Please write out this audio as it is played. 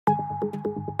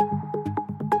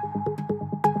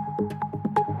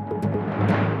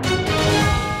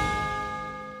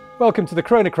Welcome to the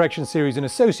Corona Correction series in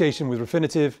association with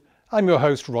Refinitiv. I'm your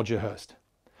host, Roger Hirst.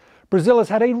 Brazil has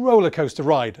had a rollercoaster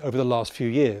ride over the last few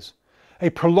years. A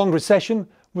prolonged recession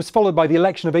was followed by the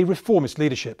election of a reformist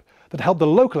leadership that helped the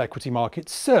local equity market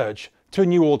surge to a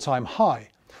new all-time high,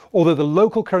 although the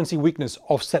local currency weakness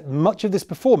offset much of this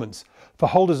performance for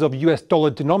holders of US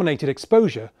dollar-denominated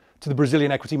exposure to the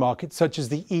Brazilian equity market, such as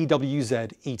the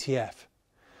EWZ ETF.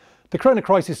 The Corona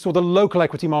crisis saw the local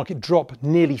equity market drop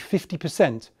nearly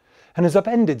 50%, and has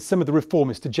upended some of the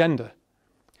reformist agenda.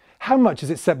 How much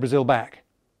has it set Brazil back?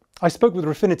 I spoke with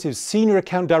Refinitiv's Senior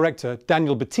Account Director,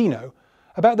 Daniel Buttino,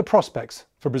 about the prospects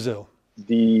for Brazil.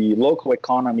 The local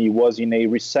economy was in a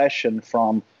recession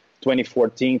from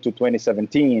 2014 to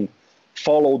 2017,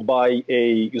 followed by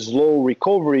a slow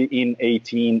recovery in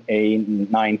 18 and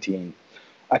 19.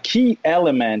 A key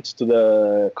element to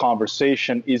the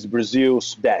conversation is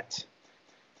Brazil's debt,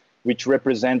 which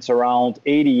represents around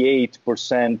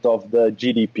 88% of the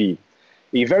GDP,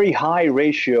 a very high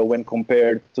ratio when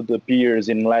compared to the peers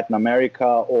in Latin America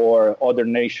or other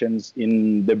nations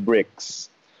in the BRICS.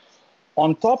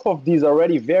 On top of this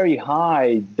already very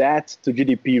high debt to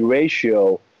GDP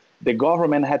ratio, the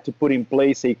government had to put in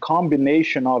place a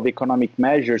combination of economic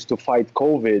measures to fight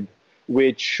COVID,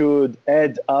 which should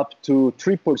add up to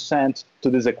 3% to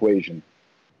this equation.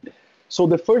 So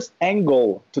the first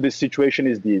angle to this situation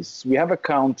is this. We have a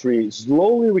country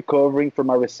slowly recovering from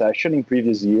a recession in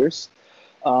previous years,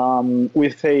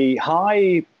 with a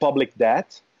high public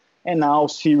debt, and now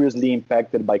seriously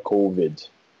impacted by COVID.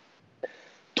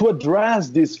 To address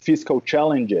these fiscal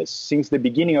challenges, since the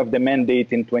beginning of the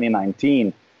mandate in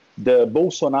 2019, the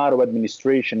Bolsonaro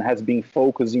administration has been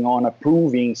focusing on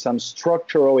approving some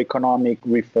structural economic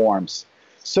reforms,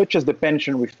 such as the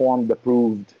pension reform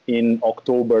approved in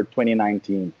October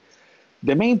 2019.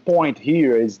 The main point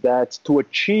here is that to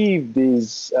achieve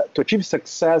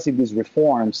success in these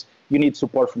reforms, you need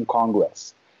support from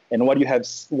Congress. And what we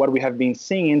have been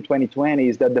seeing in 2020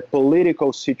 is that the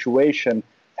political situation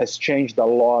has changed a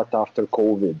lot after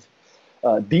COVID.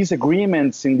 These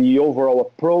agreements in the overall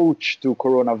approach to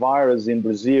coronavirus in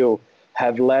Brazil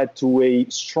have led to a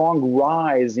strong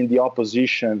rise in the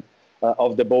opposition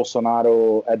of the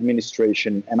Bolsonaro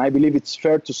administration. And I believe it's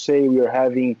fair to say we are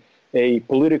having a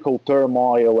political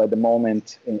turmoil at the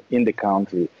moment in the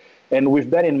country. And with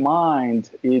that in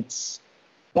mind, it's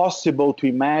possible to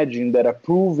imagine that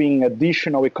approving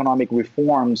additional economic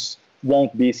reforms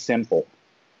won't be simple.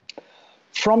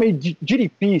 From a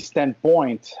GDP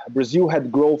standpoint, Brazil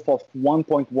had growth of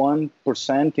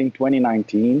 1.1% in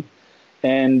 2019.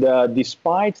 And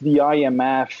despite the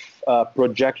IMF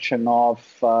projection of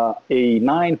a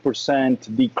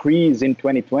 9% decrease in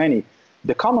 2020,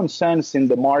 the common sense in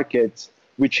the market,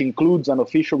 which includes an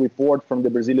official report from the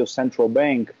Brazilian Central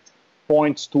Bank,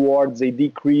 points towards a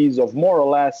decrease of more or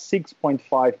less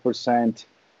 6.5%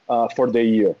 for the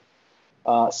year.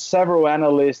 Several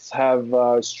analysts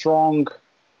have strong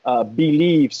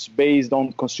beliefs based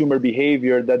on consumer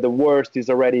behavior that the worst is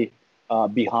already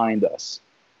behind us.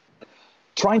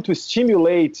 Trying to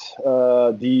stimulate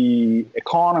the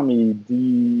economy,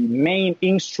 the main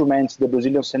instruments the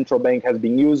Brazilian Central Bank has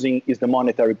been using is the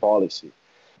monetary policy.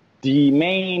 The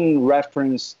main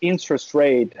reference interest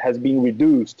rate has been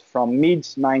reduced from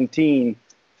mid-19,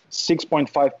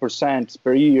 6.5%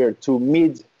 per year, to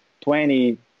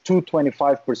mid-20,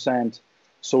 2.25%.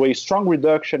 So a strong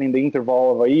reduction in the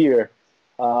interval of a year.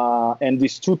 And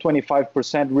this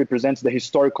 2.25% represents the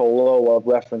historical low of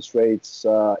reference rates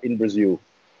in Brazil.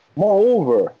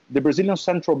 Moreover, the Brazilian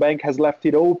Central Bank has left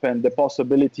it open the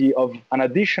possibility of an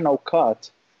additional cut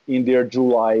in their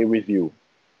July review.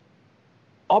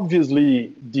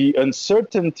 Obviously, the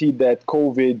uncertainty that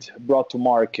COVID brought to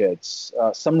markets,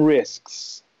 some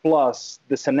risks, plus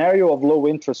the scenario of low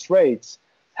interest rates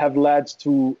have led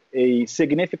to a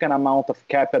significant amount of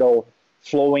capital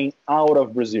flowing out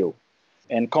of Brazil.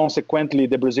 And consequently,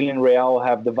 the Brazilian real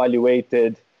have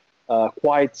devaluated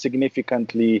quite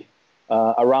significantly,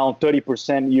 around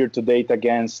 30% year to date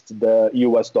against the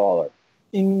US dollar.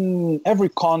 In every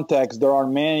context, there are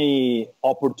many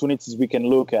opportunities we can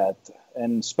look at,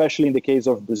 and especially in the case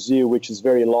of Brazil, which is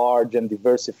very large and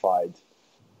diversified.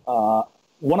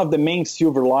 One of the main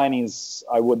silver linings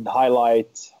I would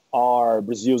highlight are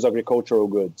Brazil's agricultural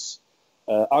goods.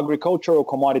 Agricultural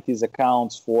commodities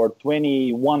accounts for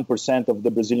 21% of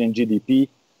the Brazilian GDP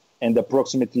and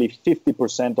approximately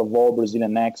 50% of all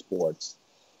Brazilian exports.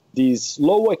 These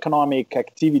low economic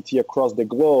activity across the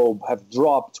globe have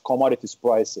dropped commodities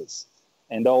prices.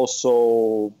 And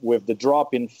also with the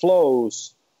drop in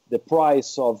flows, the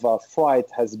price of freight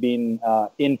has been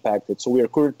impacted. So we are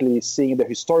currently seeing the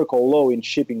historical low in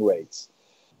shipping rates.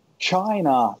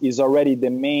 China is already the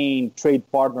main trade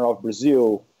partner of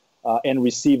Brazil and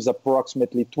receives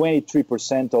approximately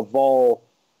 23% of all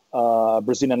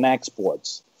Brazilian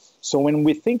exports. So when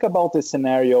we think about the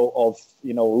scenario of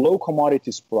low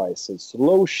commodities prices,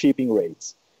 low shipping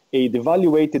rates, a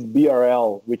devaluated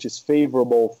BRL, which is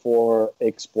favorable for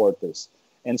exporters,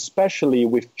 and especially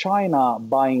with China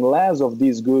buying less of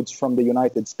these goods from the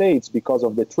United States because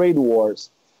of the trade wars,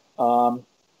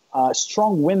 a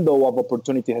strong window of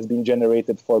opportunity has been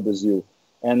generated for Brazil.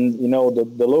 And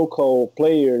the local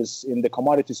players in the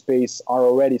commodity space are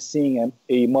already seeing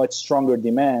a much stronger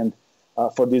demand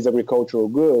for these agricultural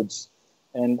goods.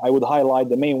 And I would highlight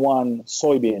the main one,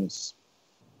 soybeans.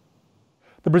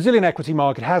 The Brazilian equity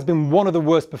market has been one of the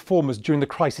worst performers during the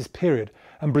crisis period,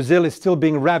 and Brazil is still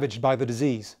being ravaged by the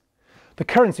disease. The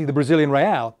currency, the Brazilian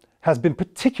real, has been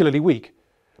particularly weak,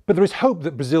 but there is hope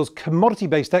that Brazil's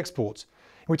commodity-based exports,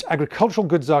 in which agricultural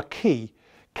goods are key,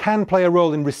 can play a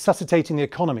role in resuscitating the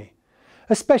economy,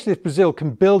 especially if Brazil can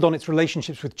build on its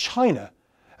relationships with China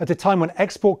at a time when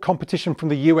export competition from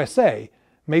the USA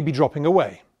may be dropping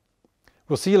away.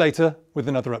 We'll see you later with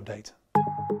another update.